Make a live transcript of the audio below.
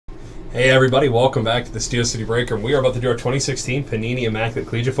Hey everybody, welcome back to the Steel City Breaker. We are about to do our 2016 Panini Immaculate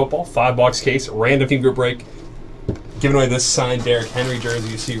Collegiate Football 5-box case, random team group break. Giving away this signed Derrick Henry jersey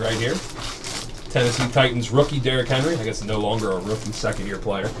you see right here. Tennessee Titans rookie Derrick Henry. I guess no longer a rookie, second-year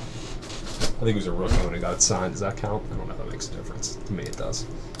player. I think he was a rookie when he got signed. Does that count? I don't know if that makes a difference. To me, it does.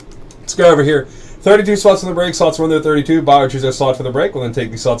 Let's go over here. 32 slots in the break. Slots 1 to 32. Buy or choose their slot for the break. We'll then take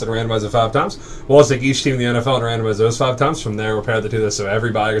these slots and randomize it 5 times. We'll also take each team in the NFL and randomize those 5 times. From there, we'll pair the two of this so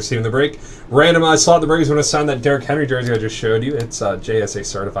everybody gets a team in the break. Randomized slot in the break is when I sign that Derrick Henry jersey I just showed you. It's JSA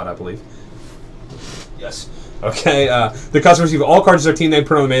certified, I believe. Yes. Okay, the customer receive all cards as their team name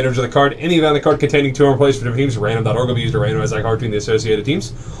printed on the main image of the card. Any event on the card containing 2 or more players for different teams, random.org will be used to randomize that card between the associated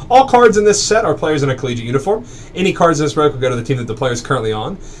teams. All cards in this set are players in a collegiate uniform. Any cards in this break will go to the team that the player is currently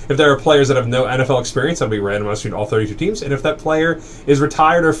on. If there are players that have no NFL experience, that'll be randomized between all 32 teams. And if that player is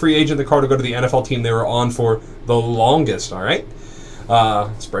retired or a free agent, the card will go to the NFL team they were on for the longest, all right?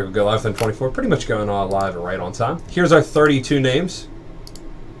 This break will go live within 24, pretty much going live right on time. Here's our 32 names.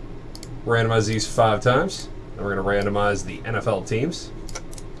 Randomize these 5 times. We're going to randomize the NFL teams.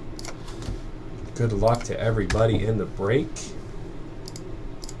 Good luck to everybody in the break.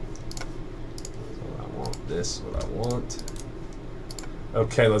 What I want, this is what I want.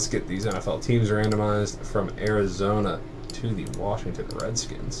 Okay, let's get these NFL teams randomized from Arizona to the Washington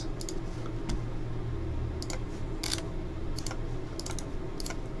Redskins.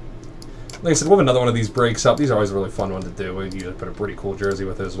 Like I said, we'll have another one of these breaks up. These are always a really fun one to do. We usually put a pretty cool jersey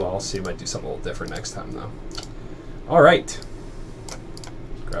with it as well. See, we might do something a little different next time, though. All right.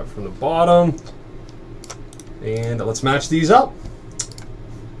 Grab from the bottom. And let's match these up.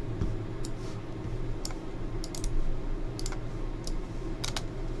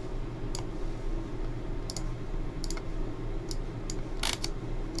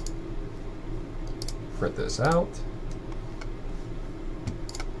 Print this out.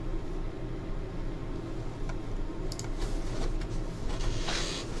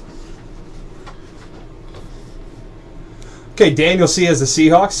 Okay, Daniel C. has the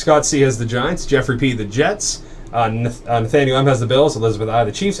Seahawks, Scott C. has the Giants, Jeffrey P. the Jets, Nathaniel M. has the Bills, Elizabeth I.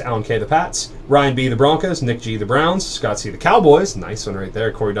 the Chiefs, Alan K. the Pats, Ryan B. the Broncos, Nick G. the Browns, Scott C. the Cowboys, nice one right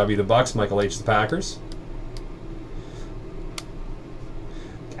there, Corey W. the Bucks, Michael H. the Packers,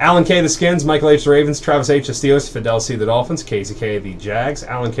 Alan K. the Skins, Michael H. the Ravens, Travis H. the Steelers, Fidel C. the Dolphins, Casey K. the Jags,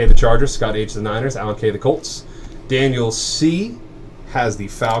 Alan K. the Chargers, Scott H. the Niners, Alan K. the Colts, Daniel C. has the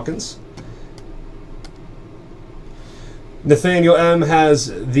Falcons, Nathaniel M. has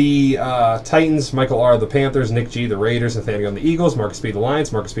the Titans, Michael R. the Panthers, Nick G. the Raiders, Nathaniel M. the Eagles, Marcus B. the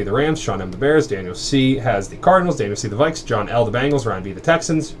Lions, Marcus B. the Rams, Sean M. the Bears, Daniel C. has the Cardinals, Daniel C. the Vikes, John L. the Bengals, Ryan B. the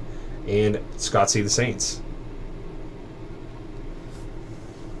Texans, and Scott C. the Saints.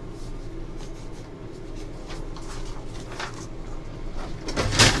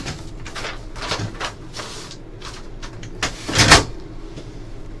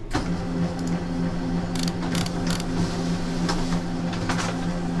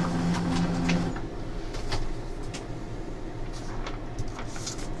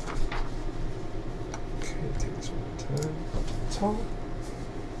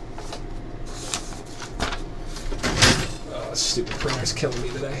 Stupid printer's killing me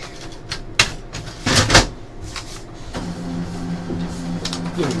today.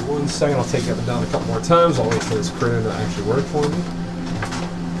 Give me 1 second, I'll take it down a couple more times. I'll wait for this printer to actually work for me.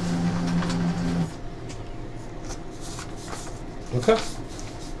 Okay,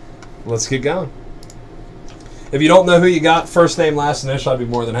 let's get going. If you don't know who you got, first name, last initial, I'd be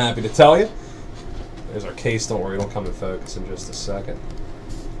more than happy to tell you. There's our case, don't worry, it'll come in focus in just a second.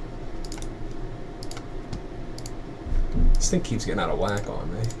 This thing keeps getting out of whack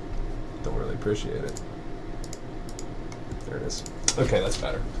on me. Don't really appreciate it. There it is. Okay, that's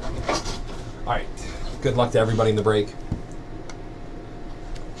better. Alright, good luck to everybody in the break.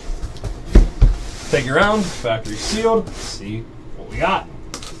 Take it around, factory sealed, see what we got.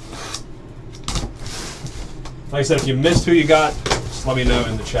 Like I said, if you missed who you got, just let me know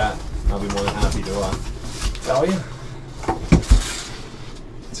in the chat. I'll be more than happy to tell you.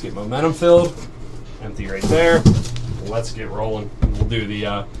 Let's get momentum filled. Empty right there. Let's get rolling. And we'll do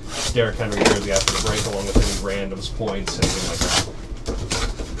the Derrick Henry jersey after the break, along with any randoms, points, anything like that.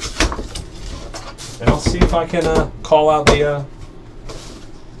 And I'll see if I can call out the.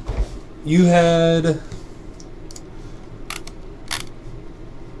 You had.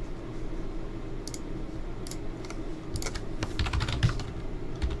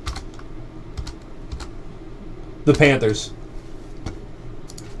 The Panthers.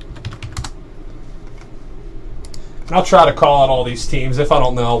 And I'll try to call out all these teams. If I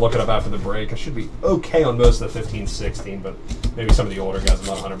don't know, I'll look it up after the break. I should be okay on most of the 15-16, but Maybe some of the older guys I'm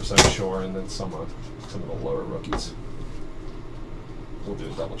not 100% sure, and then some of the lower rookies. We'll do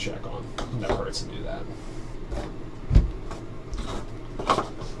a double check on. Never hurts to do that.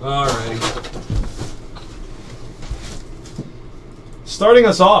 Alrighty. Starting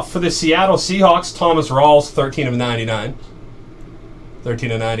us off for the Seattle Seahawks, Thomas Rawls, 13 of 99.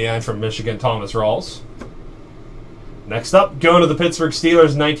 13 of 99 from Michigan, Thomas Rawls. Next up, going to the Pittsburgh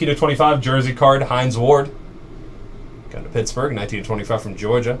Steelers, 19 of 25, jersey card, Hines Ward. Going to Pittsburgh, 19 of 25 from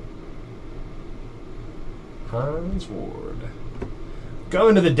Georgia. Hines Ward.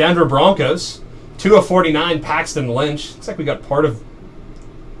 Going to the Denver Broncos, 2 of 49, Paxton Lynch. Looks like we got part of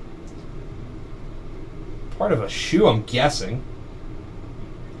a shoe, I'm guessing.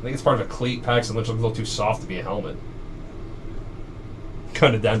 I think it's part of a cleat. Paxton Lynch looks a little too soft to be a helmet.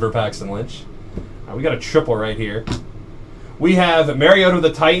 Going to Denver, Paxton Lynch. We got a triple right here. We have Mariota of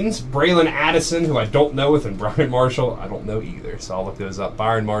the Titans, Braylon Addison, who I don't know with, and Byron Marshall. I don't know either, so I'll look those up.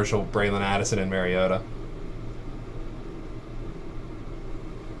 Byron Marshall, Braylon Addison, and Mariota.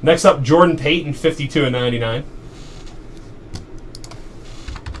 Next up, Jordan Payton, 52 of 99.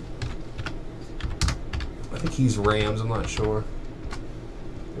 I think he's Rams, I'm not sure.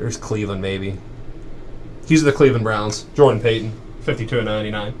 There's Cleveland, maybe. He's the Cleveland Browns. Jordan Payton, 52 of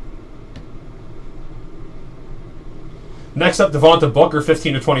 99. Next up, Devonta Booker,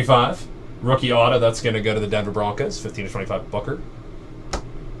 15 of 25. Rookie auto, that's going to go to the Denver Broncos, 15 of 25 Booker.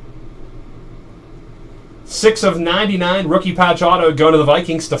 6 of 99, rookie patch auto, going to the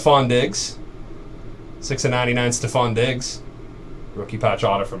Vikings, Stephon Diggs. 6 of 99, Stephon Diggs. Rookie patch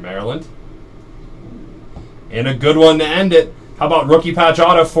auto from Maryland. And a good one to end it. How about rookie patch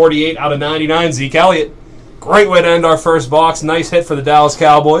auto, 48 out of 99, Zeke Elliott. Great way to end our first box. Nice hit for the Dallas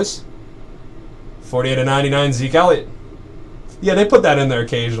Cowboys. 48 of 99, Zeke Elliott. Yeah, they put that in there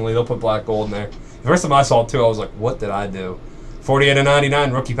occasionally. They'll put black gold in there. The first time I saw it, too, I was like, what did I do? 48 of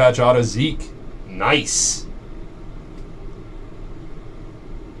 99, rookie patch auto, Zeke. Nice.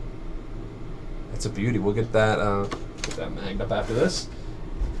 That's a beauty. We'll get that magged up after this.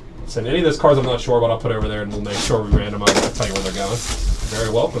 So any of those cards I'm not sure about, I'll put over there and we'll make sure we randomize. I'll tell you where they're going. Very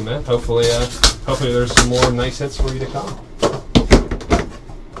welcome, man. Hopefully there's some more nice hits for you to come.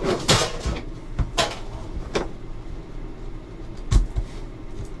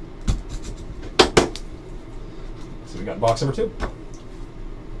 So we got box number 2.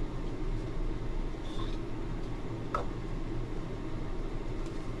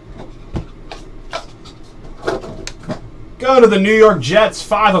 Going to the New York Jets,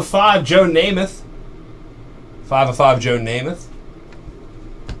 5 of 5, Joe Namath. 5 of 5, Joe Namath.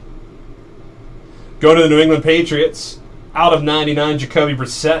 Going to the New England Patriots, out of 99, Jacoby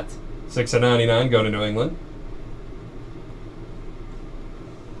Brissett. 6 of 99, going to New England.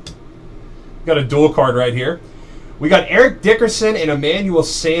 Got a dual card right here. We got Eric Dickerson and Emmanuel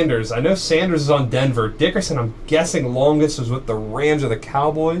Sanders. I know Sanders is on Denver. Dickerson, I'm guessing longest was with the Rams or the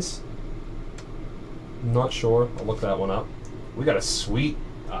Cowboys. I'm not sure. I'll look that one up. We got a sweet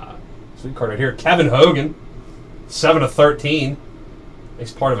card right here. Kevin Hogan, 7 of 13.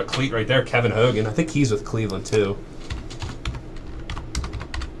 He's part of a cleat right there. Kevin Hogan. I think he's with Cleveland too.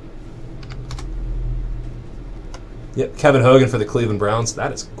 Yep, Kevin Hogan for the Cleveland Browns.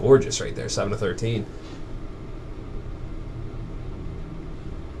 That is gorgeous right there. 7 of 13.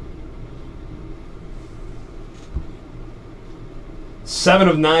 Seven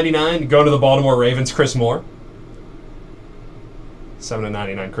of 99, going to the Baltimore Ravens, Chris Moore. 7 of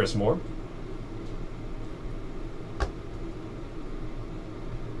 99, Chris Moore.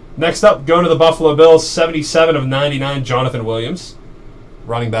 Next up, going to the Buffalo Bills, 77 of 99, Jonathan Williams.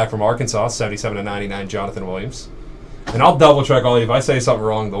 Running back from Arkansas, 77 of 99, Jonathan Williams. And I'll double check all of you. If I say something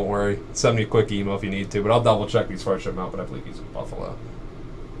wrong, don't worry. Send me a quick email if you need to, but I'll double check these first ship out, but I believe he's with Buffalo.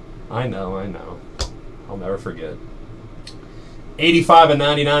 I know. I'll never forget. 85 of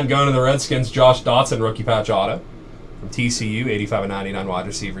 99 going to the Redskins, Josh Dotson, rookie patch auto. From TCU, 85 of 99 wide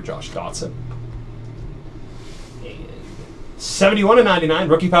receiver, Josh Dotson. And 71 of 99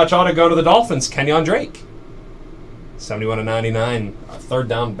 rookie patch auto going to the Dolphins, Kenyon Drake. 71 of 99, a third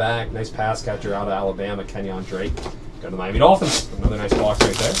down back, nice pass catcher out of Alabama, Kenyon Drake. Go to the Miami Dolphins. Another nice box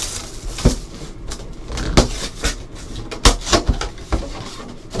right there.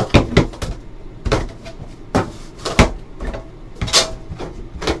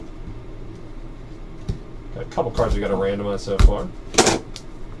 Got a couple cards we got to randomize so far.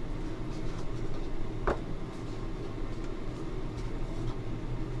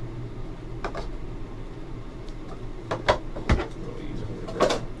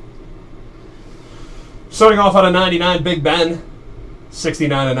 Starting off out of 99, Big Ben.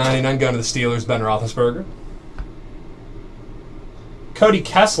 69 of 99 going to the Steelers, Ben Roethlisberger. Cody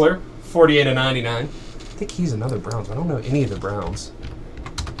Kessler, 48/99. I think he's another Browns. I don't know any of the Browns.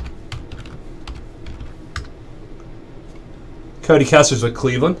 Cody Kessler's with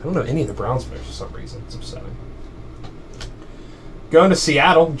Cleveland. I don't know any of the Browns players for some reason. It's upsetting. Going to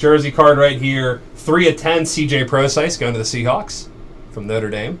Seattle. Jersey card right here. 3/10, CJ Prosise going to the Seahawks from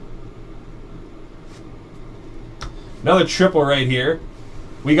Notre Dame. Another triple right here.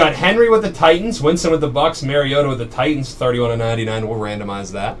 We got Henry with the Titans, Winston with the Bucks, Mariota with the Titans, 31/99. We'll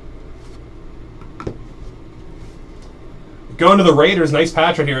randomize that. Going to the Raiders, nice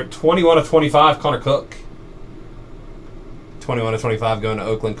patch right here at 21/25, Connor Cook. 21/25 going to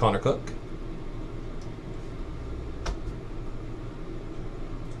Oakland, Connor Cook.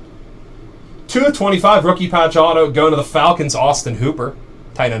 (2/25) rookie patch auto going to the Falcons, Austin Hooper,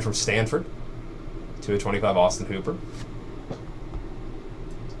 tight end from Stanford. 2/25 Austin Hooper.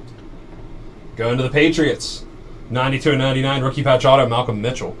 Going to the Patriots, 92/99 rookie patch auto Malcolm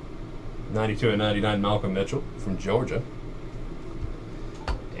Mitchell. 92/99 Malcolm Mitchell from Georgia.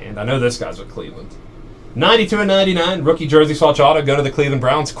 And I know this guy's with Cleveland. 92/99 rookie jersey swatch auto going to the Cleveland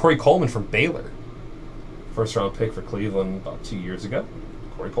Browns, Corey Coleman from Baylor. First round pick for Cleveland about 2 years ago.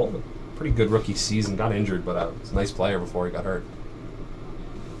 Corey Coleman. Pretty good rookie season. Got injured, but was a nice player before he got hurt.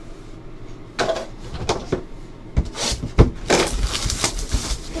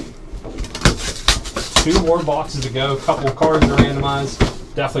 Two more boxes to go. Couple of cards to randomize.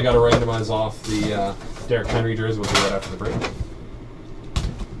 Definitely got to randomize off the Derrick Henry jersey. We'll do that after the break.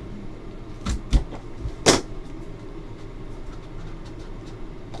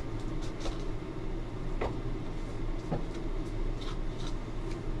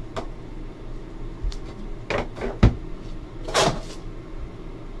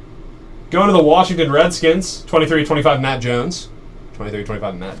 Going to the Washington Redskins, 23/25 Matt Jones.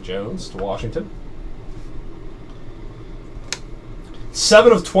 23/25 Matt Jones to Washington.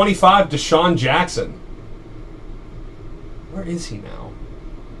 7/25 Deshaun Jackson. Where is he now?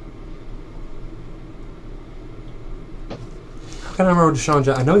 How can I remember Deshaun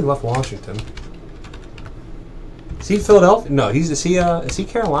Jackson? I know he left Washington. Is he Philadelphia? No, is he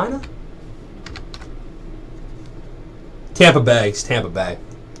Carolina? Tampa Bay. He's Tampa Bay.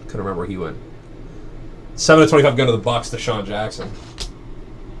 Couldn't remember where he went. 7/25 going to the Bucks, Deshaun Jackson.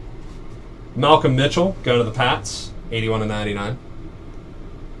 Malcolm Mitchell going to the Pats, 81/99.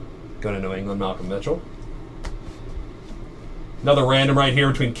 Going to New England, Malcolm Mitchell. Another random right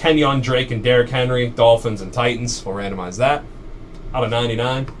here between Kenyon Drake and Derrick Henry, Dolphins and Titans. We'll randomize that. Out of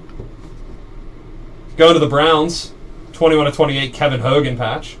 99. Going to the Browns, 21/28 Kevin Hogan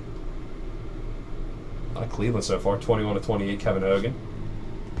patch. A lot of Cleveland so far, 21/28 Kevin Hogan.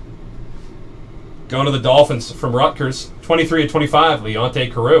 Going to the Dolphins from Rutgers, 23/25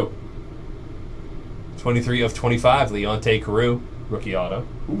 Leonte Carroo. 23/25 Leonte Carroo, rookie auto.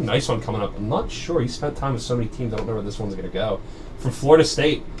 Ooh, nice one coming up. I'm not sure. He spent time with so many teams. I don't know where this one's going to go. From Florida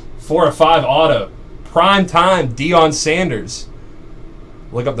State, 4/5 auto. Prime time, Deion Sanders.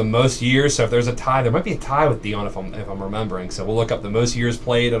 Look up the most years. So if there's a tie, there might be a tie with Deion if I'm remembering. So we'll look up the most years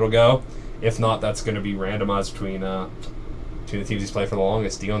played. It'll go. If not, that's going to be randomized between the teams he's played for the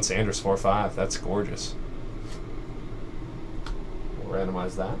longest. Deion Sanders, 4/5. That's gorgeous. We'll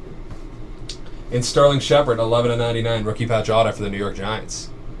randomize that. And Sterling Shepard, 11/99 rookie patch auto for the New York Giants.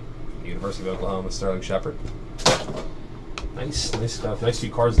 University of Oklahoma, Sterling Shepard. Nice stuff. Nice few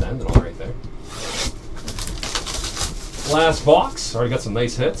cards to end it all right there. Last box. Already got some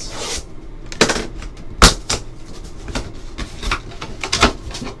nice hits.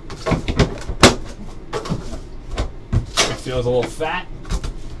 It feels a little fat.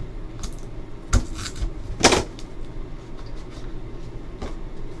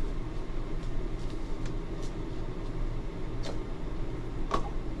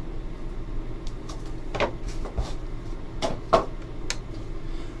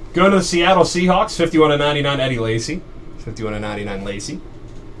 Going to the Seattle Seahawks, 51/99 Eddie Lacy. 51/99 Lacy.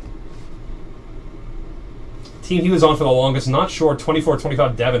 Team he was on for the longest, not sure,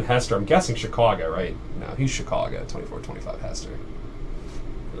 24/25 Devin Hester. I'm guessing Chicago, right? No, he's Chicago, 24/25 Hester.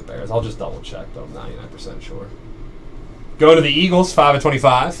 The Bears. I'll just double check, but I'm 99% sure. Going to the Eagles,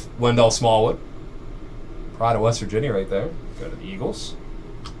 5/25 Wendell Smallwood. Pride of West Virginia right there. Go to the Eagles.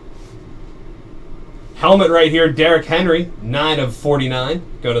 Helmet right here, Derrick Henry, 9/49.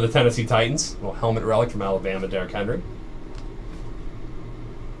 Go to the Tennessee Titans. Little helmet relic from Alabama, Derrick Henry.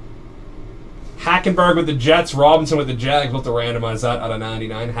 Hackenberg with the Jets, Robinson with the Jags. We'll have to randomize that out of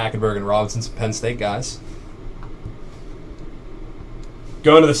 99. Hackenberg and Robinson, some Penn State guys.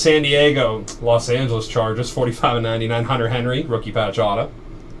 Going to the San Diego, Los Angeles Chargers, 45/99. Hunter Henry, rookie patch auto.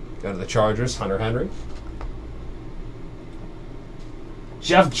 Go to the Chargers, Hunter Henry.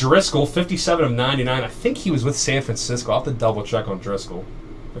 Jeff Driscoll, 57 of 99. I think he was with San Francisco. I'll have to double check on Driscoll.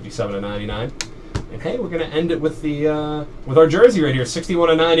 57 of 99. And hey, we're gonna end it with the with our jersey right here, 61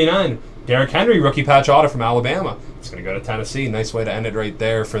 of 99. Derrick Henry, rookie patch auto from Alabama. It's gonna go to Tennessee. Nice way to end it right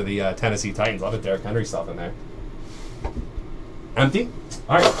there for the Tennessee Titans. A lot of Derrick Henry stuff in there. Empty.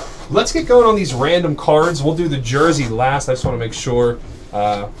 All right, let's get going on these random cards. We'll do the jersey last. I just want to make sure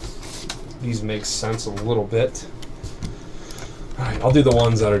these make sense a little bit. All right, I'll do the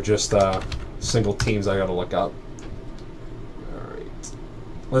ones that are just single teams I got to look up. All right,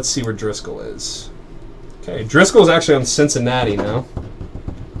 let's see where Driscoll is. Okay, Driscoll's actually on Cincinnati now.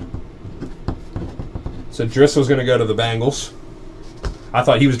 So Driscoll's going to go to the Bengals. I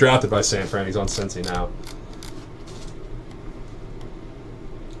thought he was drafted by San Fran. He's on Cincy now.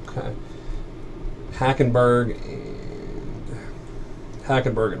 Okay. Hackenberg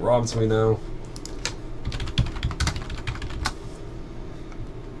and Robinson we know.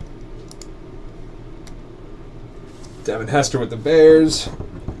 Devin Hester with the Bears.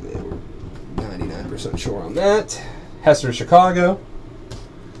 Yeah, we're 99% sure on that. Hester, Chicago.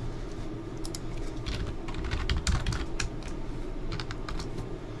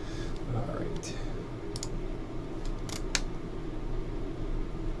 All right.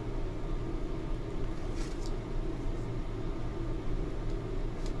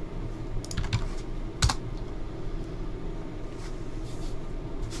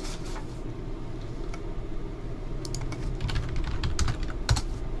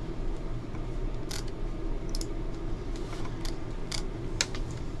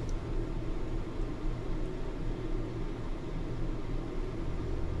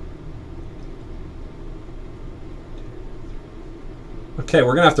 Okay,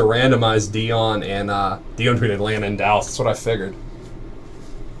 we're going to have to randomize Dion and Dion between Atlanta and Dallas. That's what I figured.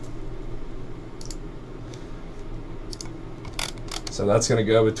 So that's going to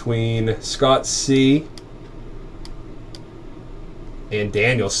go between Scott C. and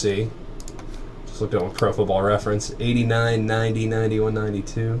Daniel C. Just looked at one Pro Football Reference. 89, 90, 91,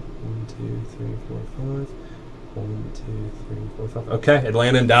 92. 1, 2, 3, 4, 5. 1, 2, 3, 4, 5. Okay,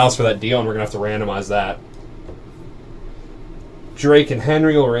 Atlanta and Dallas for that Dion. We're going to have to randomize that. Drake and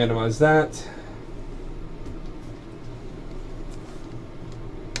Henry will randomize that.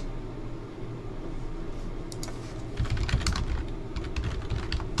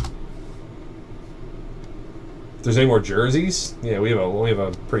 If there's any more jerseys, yeah, we have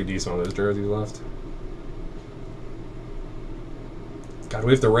a pretty decent one of those jerseys left. God,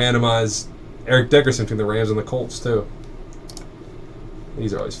 we have to randomize Eric Dickerson between the Rams and the Colts too.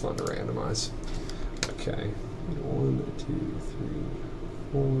 These are always fun to randomize. Okay. 1, 2, 3,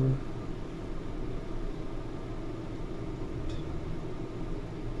 4.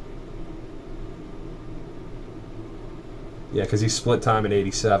 Yeah, because he split time in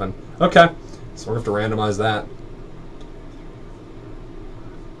 87. Okay, so we're going to have to randomize that.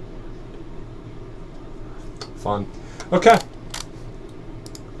 Fun. Okay.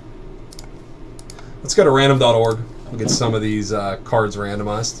 Let's go to random.org. We'll get some of these cards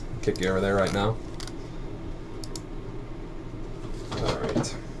randomized. Kick you over there right now.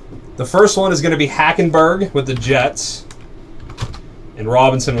 The first one is going to be Hackenberg with the Jets and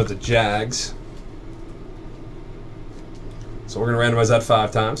Robinson with the Jags. So we're going to randomize that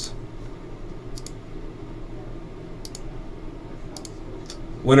 5 times.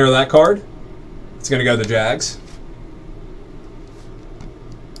 Winner of that card, it's going to go to the Jags.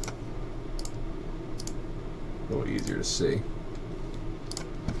 A little easier to see.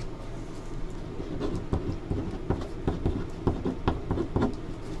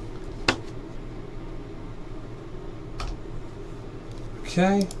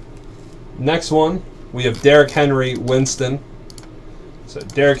 Okay, next one, we have Derrick Henry, Winston. So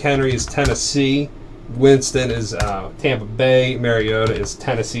Derrick Henry is Tennessee, Winston is Tampa Bay, Mariota is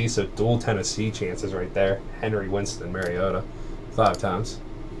Tennessee, so dual Tennessee chances right there. Henry, Winston, Mariota, 5 times.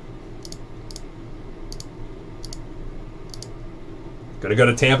 Gonna go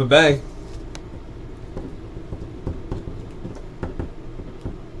to Tampa Bay.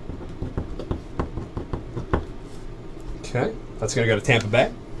 Okay. That's going to go to Tampa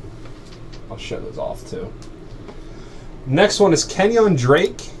Bay. I'll show those off too. Next one is Kenyon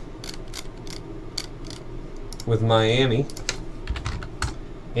Drake with Miami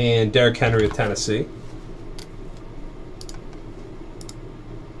and Derrick Henry with Tennessee.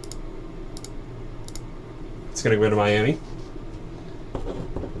 It's going to go to Miami.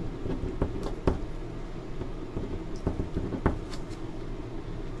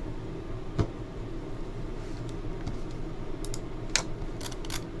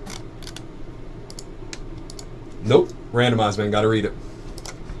 Nope. Randomized, man. Got to read it.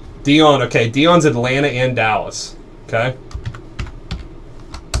 Dion, okay. Dion's Atlanta and Dallas. Okay.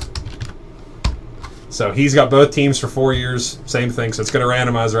 So he's got both teams for 4 years. Same thing. So it's going to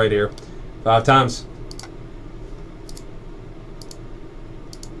randomize right here. 5 times.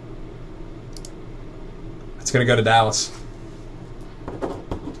 It's going to go to Dallas.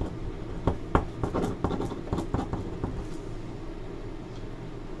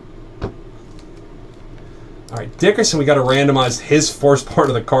 All right, Dickerson, we got to randomize his first part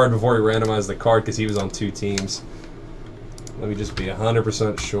of the card before we randomize the card because he was on 2 teams. Let me just be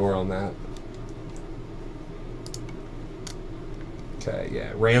 100% sure on that. Okay,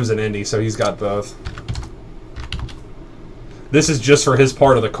 yeah, Rams and Indy, so he's got both. This is just for his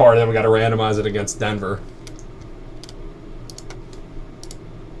part of the card, then we got to randomize it against Denver.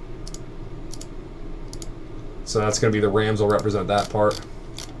 So that's going to be the Rams will represent that part.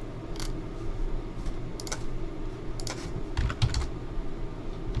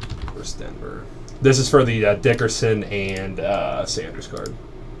 Where's Denver? This is for the Dickerson and Sanders card.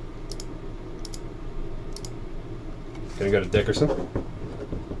 Going to go to Dickerson.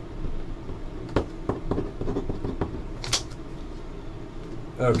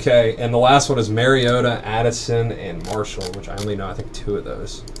 Okay, and the last one is Mariota, Addison, and Marshall, which I only know, I think, 2 of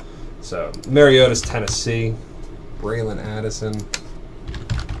those. So, Mariota's Tennessee. Braylon Addison.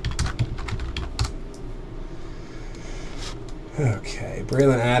 Okay,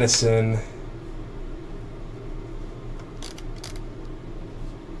 Braylon Addison.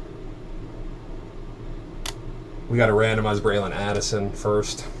 We got to randomize Braylon Addison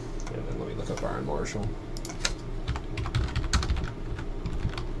first. And then let me look up Byron Marshall.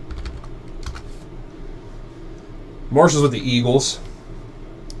 Marshall's with the Eagles.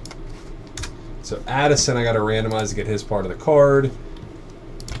 So Addison, I got to randomize to get his part of the card.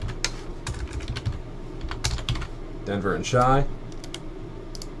 Denver and Shy.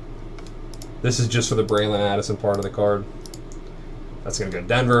 This is just for the Braylon Addison part of the card. That's going to go to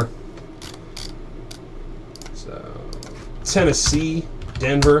Denver. So Tennessee,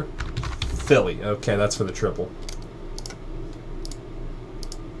 Denver, Philly. Okay, that's for the triple.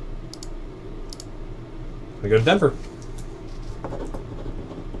 We go to Denver.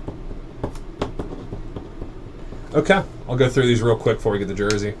 Okay, I'll go through these real quick before we get the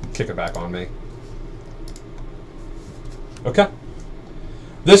jersey. Kick it back on me. Okay.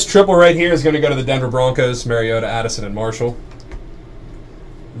 This triple right here is going to go to the Denver Broncos, Mariota, Addison, and Marshall.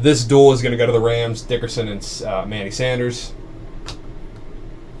 This duel is going to go to the Rams, Dickerson and Manny Sanders.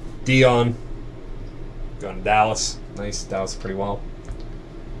 Dion going to Dallas. Nice, Dallas pretty well.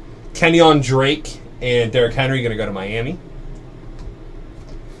 Kenyon Drake and Derrick Henry going to go to Miami.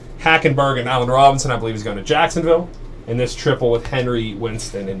 Hackenberg and Allen Robinson, I believe, is going to Jacksonville. And this triple with Henry,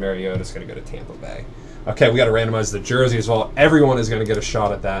 Winston, and Mariota is going to go to Tampa Bay. Okay, we got to randomize the jersey as well. Everyone is going to get a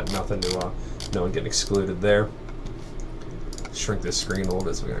shot at that. Nothing to, no one getting excluded there. Shrink this screen a little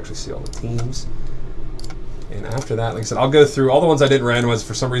bit so we can actually see all the teams. And after that, like I said, I'll go through all the ones I didn't randomize.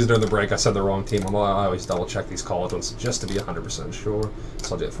 For some reason during the break, I said the wrong team. I always double check these college ones just to be 100% sure.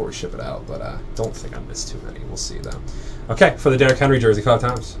 So I'll do it before we ship it out. But I don't think I missed too many. We'll see though. Okay, for the Derrick Henry jersey, 5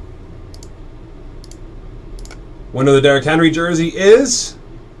 times. Winner of the Derrick Henry jersey is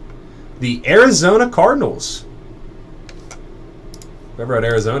the Arizona Cardinals. Whoever had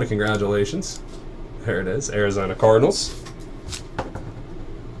Arizona, congratulations. There it is, Arizona Cardinals.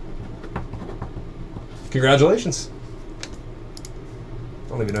 Congratulations. I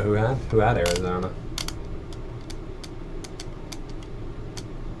don't even know who had Arizona.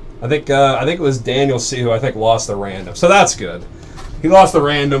 I think it was Daniel C, who I think lost the random. So that's good. He lost the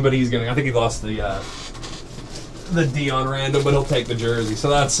random, but he's gonna. I think he lost the Dion random, but he'll take the jersey. So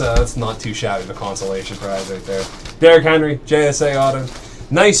that's not too shabby of a consolation prize right there. Derrick Henry, JSA Auto.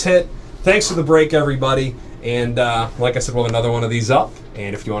 Nice hit. Thanks for the break, everybody. And like I said, we'll have another one of these up.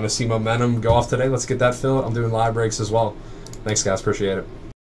 And if you want to see momentum go off today, let's get that filled. I'm doing live breaks as well. Thanks, guys. Appreciate it.